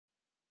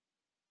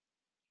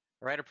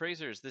All right,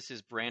 appraisers, this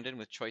is Brandon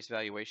with Choice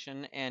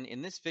Valuation, and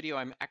in this video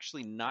I'm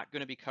actually not going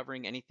to be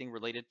covering anything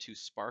related to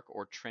Spark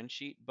or Trend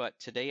Sheet, but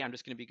today I'm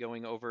just going to be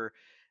going over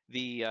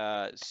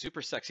the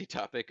super sexy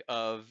topic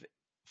of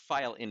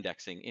file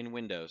indexing in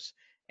Windows.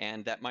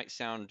 And that might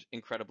sound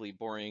incredibly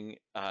boring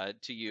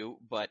to you,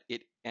 but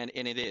it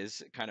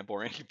is kind of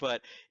boring,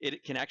 but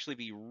it can actually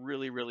be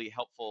really, really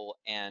helpful,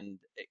 and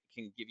it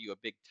can give you a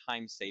big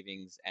time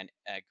savings and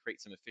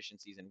create some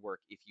efficiencies in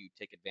work if you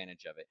take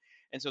advantage of it.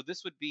 And so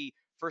this would be,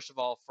 first of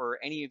all, for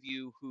any of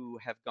you who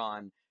have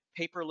gone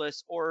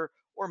paperless or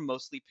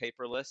mostly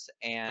paperless,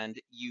 and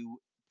you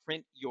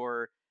print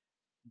your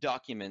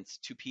documents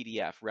to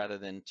PDF rather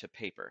than to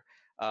paper.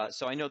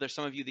 So I know there's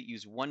some of you that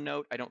use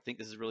OneNote. I don't think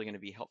this is really going to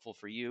be helpful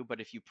for you, but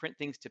if you print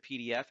things to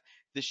PDF,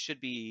 this should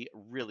be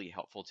really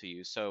helpful to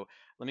you. So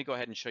let me go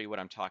ahead and show you what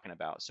I'm talking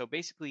about. So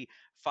basically,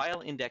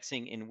 file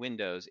indexing in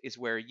Windows is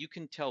where you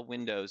can tell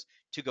Windows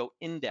to go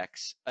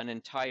index an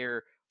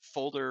entire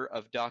folder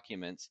of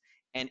documents.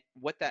 And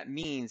what that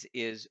means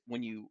is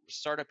when you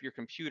start up your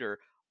computer,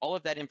 all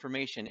of that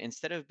information,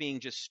 instead of being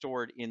just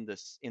stored in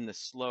the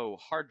slow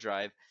hard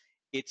drive,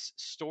 it's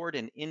stored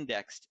and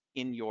indexed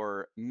in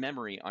your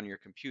memory on your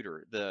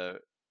computer, the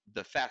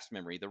fast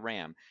memory, the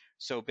RAM.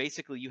 So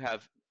basically you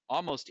have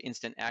almost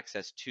instant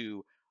access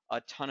to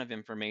a ton of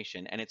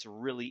information, and it's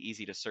really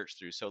easy to search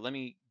through. So let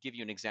me give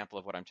you an example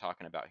of what I'm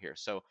talking about here.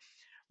 So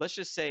let's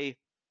just say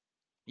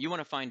you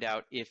want to find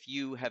out if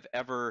you have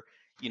ever,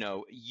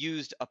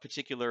 used a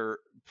particular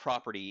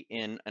property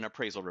in an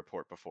appraisal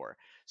report before.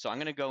 So I'm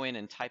going to go in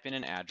and type in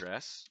an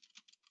address,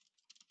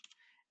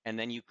 and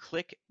then you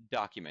click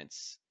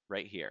Documents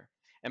right here.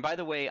 And by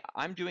the way,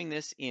 I'm doing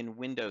this in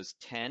Windows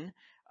 10.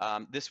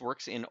 This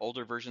works in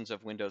older versions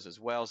of Windows as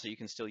well, so you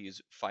can still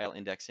use file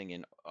indexing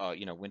in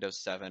Windows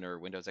 7 or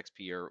Windows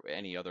XP or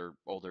any other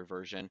older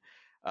version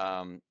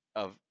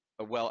of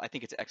well, I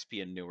think it's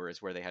XP and newer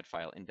is where they had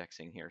file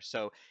indexing here.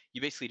 So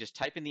you basically just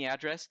type in the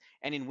address,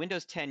 and in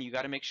Windows 10, you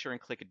got to make sure and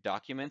click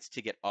Documents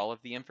to get all of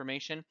the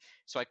information.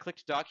 So I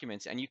clicked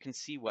Documents, and you can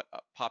see what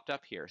popped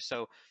up here.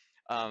 So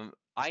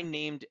I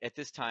named, at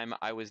this time,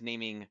 I was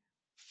naming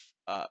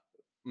uh,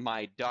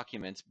 my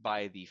documents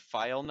by the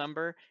file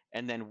number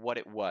and then what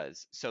it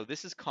was. So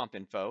this is comp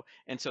info.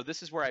 And so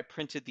this is where I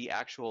printed the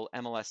actual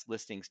MLS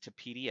listings to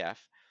PDF.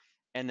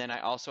 And then I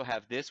also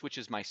have this, which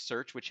is my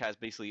search, which has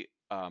basically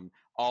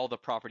all the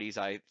properties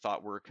I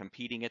thought were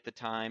competing at the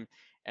time.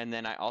 And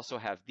then I also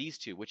have these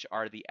two, which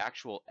are the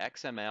actual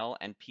XML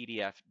and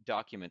PDF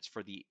documents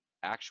for the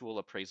actual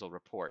appraisal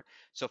report.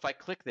 So if I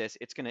click this,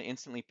 it's going to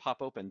instantly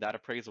pop open that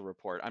appraisal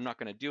report. I'm not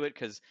going to do it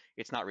because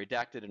it's not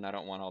redacted and I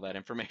don't want all that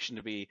information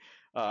to be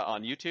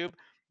on YouTube.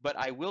 But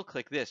I will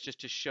click this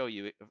just to show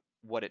you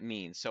what it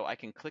means. So I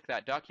can click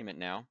that document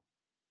now.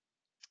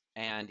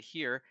 And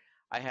here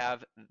I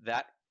have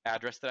that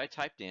address that I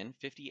typed in,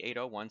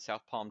 5801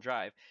 South Palm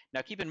Drive.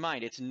 Now keep in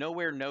mind, it's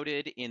nowhere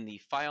noted in the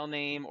file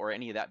name or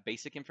any of that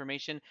basic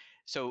information.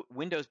 So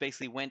Windows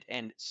basically went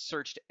and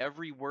searched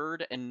every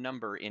word and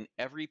number in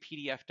every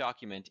PDF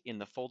document in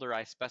the folder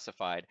I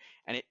specified,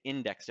 and it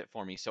indexed it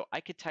for me. So I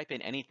could type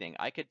in anything.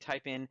 I could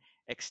type in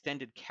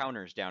extended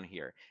counters down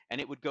here, and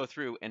it would go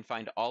through and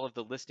find all of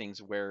the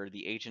listings where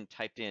the agent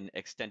typed in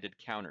extended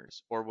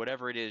counters or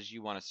whatever it is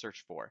you want to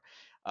search for.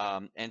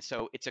 And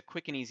so it's a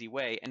quick and easy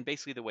way. And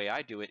basically the way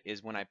I do it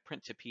is when I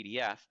print to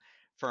PDF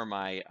for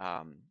my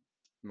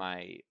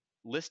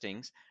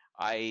listings,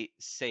 I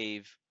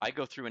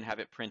go through and have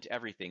it print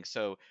everything.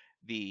 So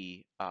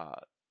the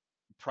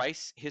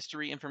price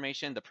history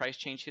information, the price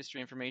change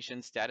history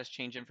information, status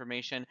change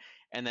information,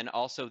 and then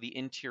also the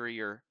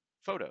interior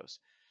photos.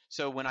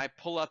 So when I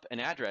pull up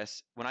an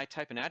address, when I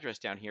type an address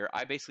down here,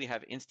 I basically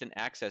have instant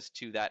access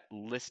to that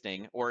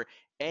listing or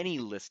any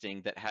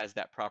listing that has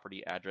that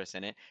property address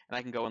in it. And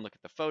I can go and look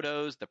at the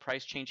photos, the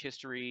price change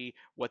history,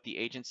 what the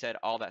agent said,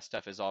 all that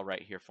stuff is all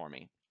right here for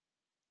me.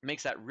 It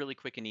makes that really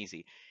quick and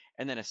easy.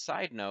 And then a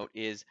side note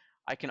is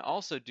I can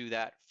also do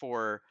that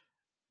for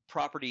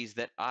properties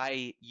that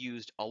I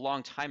used a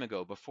long time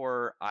ago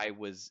before I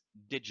was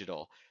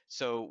digital.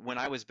 So when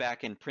I was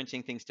back in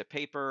printing things to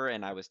paper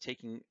and I was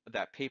taking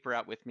that paper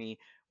out with me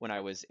when I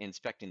was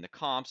inspecting the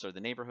comps or the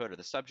neighborhood or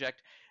the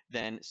subject,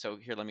 then, so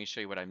here, let me show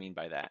you what I mean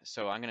by that.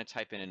 So I'm going to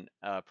type in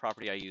a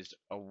property I used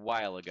a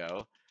while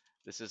ago.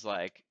 This is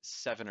like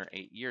 7 or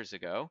 8 years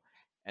ago.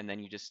 And then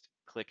you just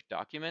click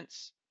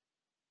Documents.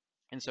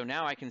 And so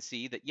now I can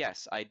see that,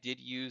 yes, I did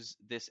use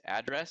this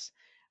address.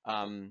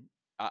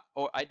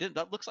 Or I did.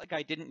 That looks like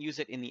I didn't use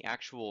it in the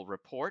actual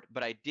report,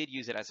 but I did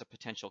use it as a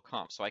potential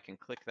comp. So I can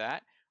click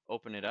that,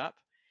 open it up,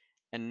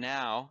 and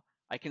now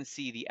I can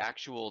see the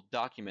actual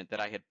document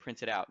that I had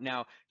printed out.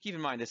 Now, keep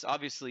in mind, this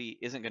obviously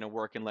isn't going to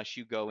work unless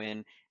you go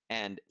in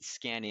and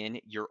scan in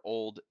your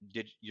old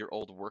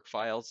work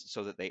files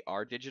so that they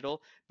are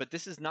digital. But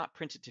this is not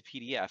printed to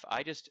PDF.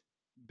 I just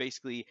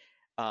basically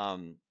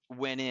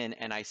went in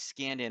and I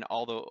scanned in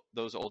all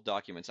those old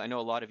documents. I know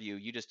a lot of you,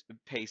 you just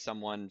pay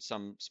someone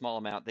some small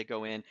amount, they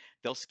go in,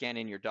 they'll scan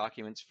in your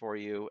documents for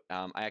you.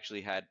 I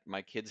actually had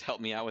my kids help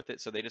me out with it.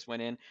 So they just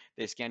went in,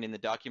 they scanned in the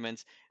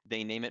documents,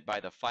 they name it by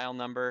the file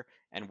number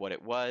and what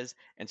it was.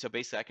 And so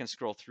basically I can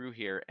scroll through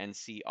here and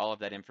see all of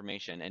that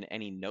information and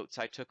any notes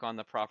I took on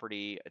the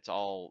property, it's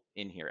all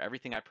in here.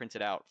 Everything I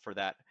printed out for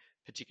that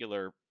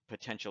particular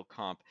potential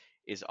comp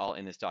is all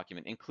in this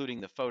document,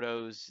 including the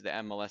photos, the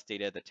MLS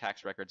data, the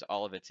tax records,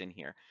 all of it's in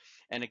here.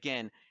 And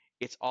again,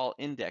 it's all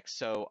indexed,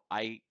 so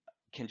I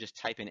can just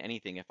type in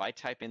anything. If I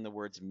type in the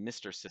words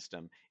Mr.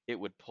 System, it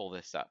would pull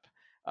this up.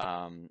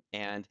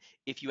 And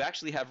if you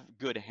actually have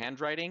good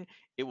handwriting,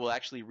 it will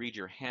actually read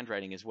your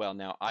handwriting as well.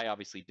 Now, I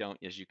obviously don't,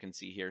 as you can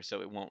see here,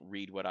 so it won't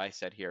read what I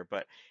said here,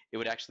 but it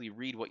would actually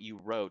read what you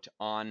wrote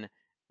on,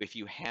 if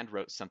you hand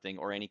wrote something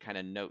or any kind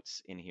of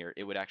notes in here,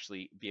 it would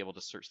actually be able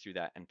to search through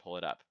that and pull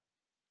it up.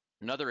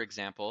 Another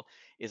example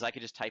is I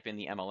could just type in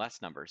the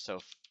MLS number.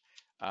 So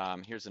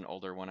here's an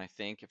older one, I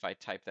think. If I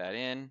type that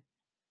in,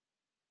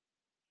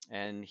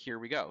 and here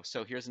we go.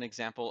 So here's an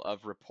example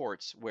of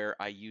reports where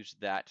I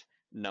used that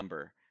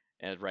number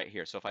right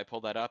here. So if I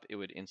pull that up, it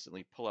would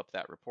instantly pull up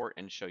that report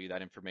and show you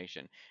that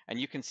information. And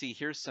you can see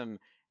here's some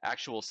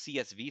actual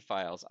CSV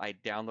files I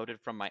downloaded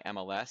from my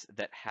MLS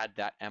that had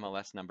that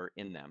MLS number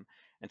in them.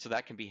 And so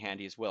that can be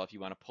handy as well if you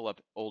want to pull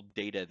up old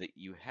data that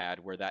you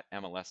had where that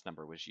MLS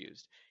number was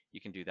used. You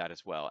can do that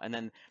as well. And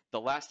then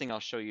the last thing I'll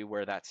show you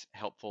where that's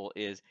helpful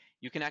is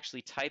you can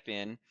actually type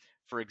in,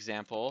 for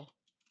example,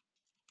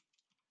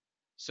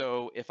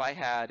 so if I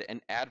had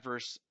an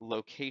adverse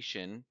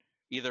location,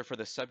 either for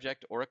the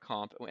subject or a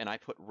comp, and I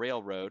put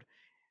railroad,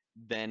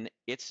 then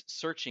it's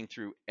searching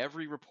through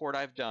every report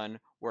I've done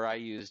where I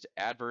used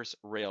adverse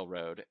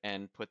railroad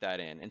and put that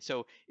in. And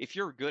so if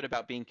you're good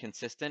about being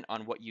consistent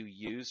on what you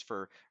use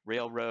for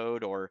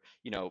railroad or,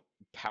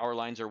 power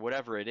lines or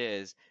whatever it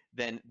is,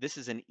 then this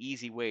is an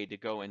easy way to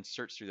go and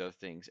search through those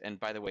things. And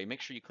by the way,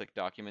 make sure you click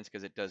documents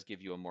because it does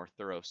give you a more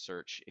thorough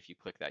search if you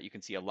click that. You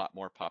can see a lot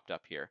more popped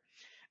up here.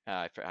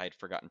 I had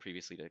forgotten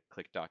previously to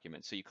click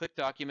documents. So you click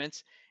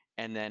documents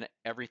and then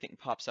everything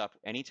pops up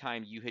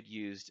anytime you had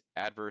used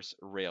adverse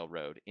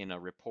railroad in a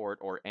report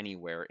or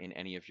anywhere in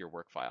any of your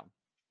work file.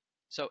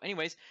 So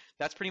anyways,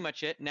 that's pretty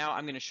much it. Now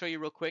I'm going to show you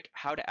real quick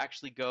how to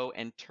actually go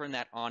and turn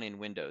that on in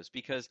Windows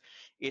because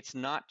it's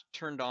not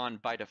turned on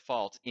by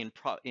default in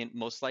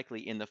most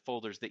likely in the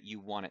folders that you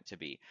want it to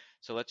be.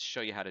 So let's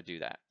show you how to do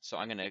that. So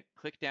I'm going to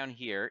click down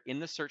here in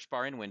the search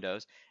bar in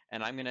Windows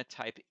and I'm going to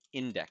type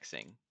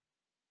indexing.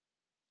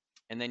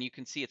 And then you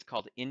can see it's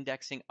called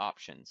indexing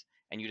options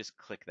and you just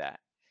click that.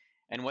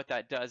 And what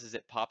that does is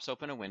it pops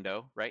open a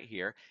window right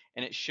here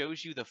and it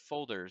shows you the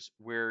folders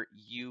where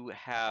you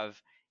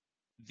have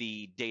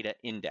the data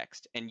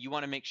indexed. And you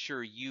want to make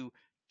sure you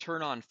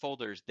turn on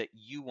folders that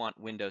you want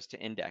Windows to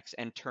index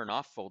and turn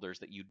off folders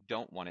that you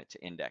don't want it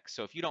to index.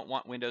 So if you don't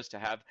want Windows to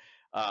have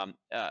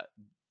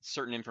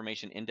certain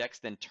information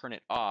indexed, then turn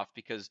it off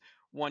because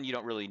one, you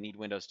don't really need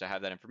Windows to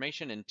have that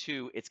information, and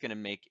two, it's going to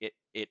make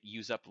it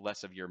use up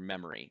less of your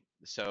memory.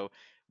 So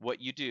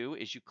what you do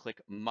is you click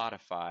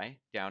Modify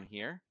down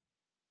here,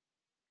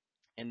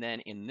 and then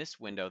in this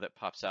window that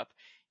pops up,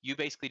 you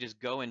basically just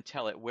go and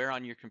tell it where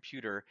on your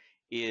computer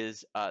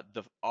is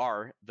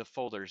are the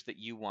folders that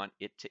you want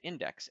it to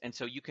index. And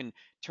so you can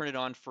turn it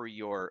on for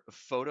your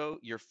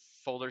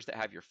folders that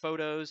have your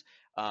photos,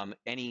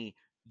 any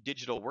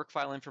digital work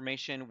file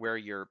information where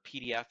your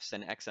PDFs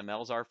and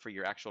XMLs are for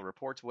your actual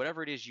reports,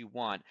 whatever it is you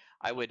want.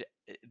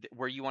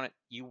 Where you want it,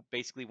 you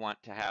basically want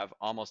to have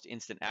almost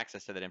instant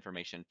access to that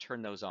information,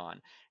 turn those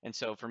on. And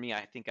so for me,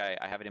 I think I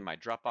have it in my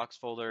Dropbox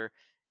folder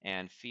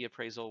and fee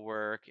appraisal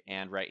work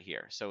and right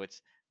here. So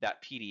it's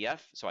that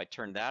PDF, so I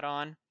turn that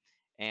on,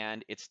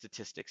 and it's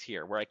statistics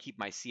here where I keep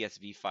my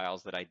CSV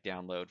files that I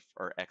download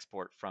or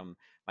export from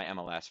my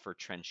MLS for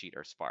Trendsheet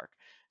or Spark.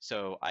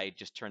 So I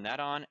just turn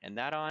that on,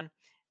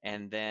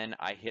 and then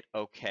I hit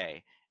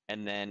OK.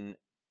 And then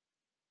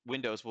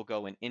Windows will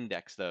go and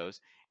index those.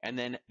 And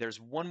then there's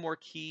one more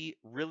key,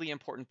 really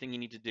important thing you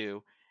need to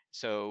do.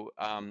 So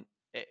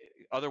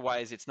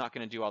otherwise, it's not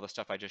going to do all the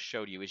stuff I just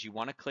showed you, is you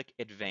want to click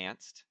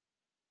Advanced.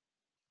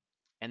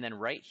 And then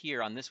right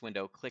here on this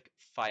window, click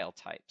File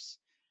Types.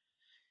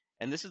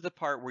 And this is the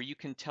part where you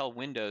can tell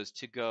Windows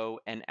to go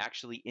and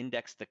actually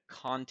index the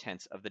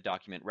contents of the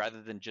document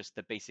rather than just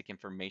the basic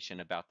information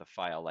about the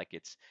file, like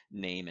its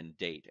name and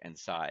date and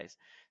size.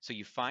 So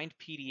you find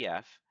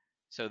PDF.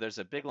 So there's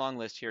a big long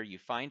list here. You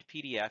find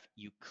PDF,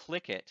 you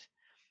click it,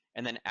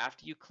 and then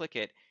after you click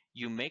it,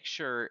 you make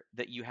sure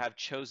that you have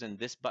chosen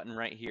this button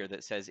right here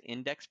that says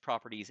Index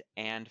Properties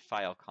and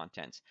File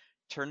Contents.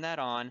 Turn that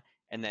on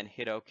and then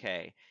hit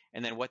OK.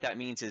 And then what that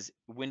means is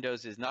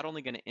Windows is not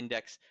only going to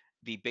index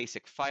the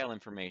basic file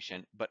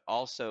information, but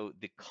also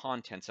the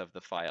contents of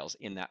the files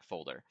in that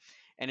folder.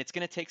 And it's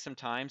going to take some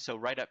time. So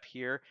right up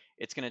here,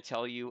 it's going to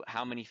tell you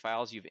how many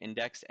files you've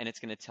indexed, and it's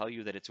going to tell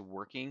you that it's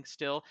working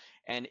still.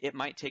 And it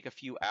might take a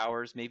few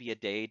hours, maybe a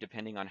day,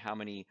 depending on how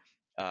many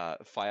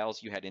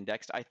files you had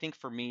indexed. I think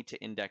for me to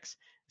index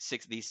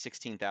these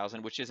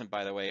 16,000, which isn't,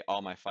 by the way,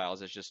 all my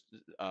files, it's just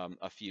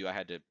a few.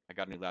 I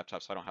got a new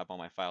laptop, so I don't have all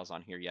my files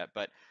on here yet.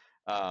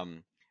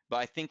 Um, but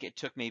I think it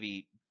took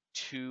maybe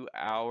 2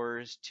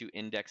 hours to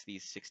index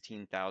these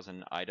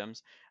 16,000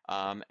 items,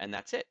 and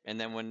that's it. And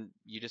then when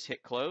you just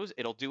hit close,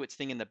 it'll do its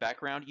thing in the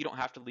background. You don't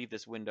have to leave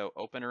this window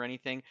open or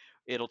anything.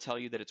 It'll tell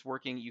you that it's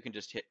working. You can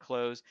just hit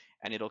close,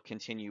 and it'll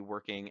continue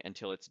working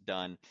until it's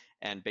done.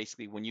 And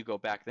basically, when you go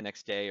back the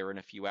next day or in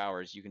a few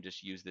hours, you can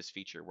just use this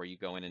feature where you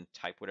go in and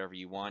type whatever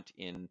you want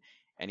in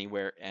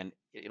anywhere, and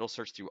it'll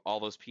search through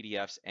all those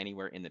PDFs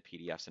anywhere in the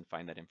PDFs and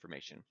find that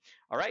information.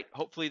 All right,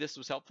 hopefully this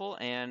was helpful,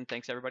 and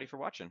thanks everybody for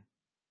watching.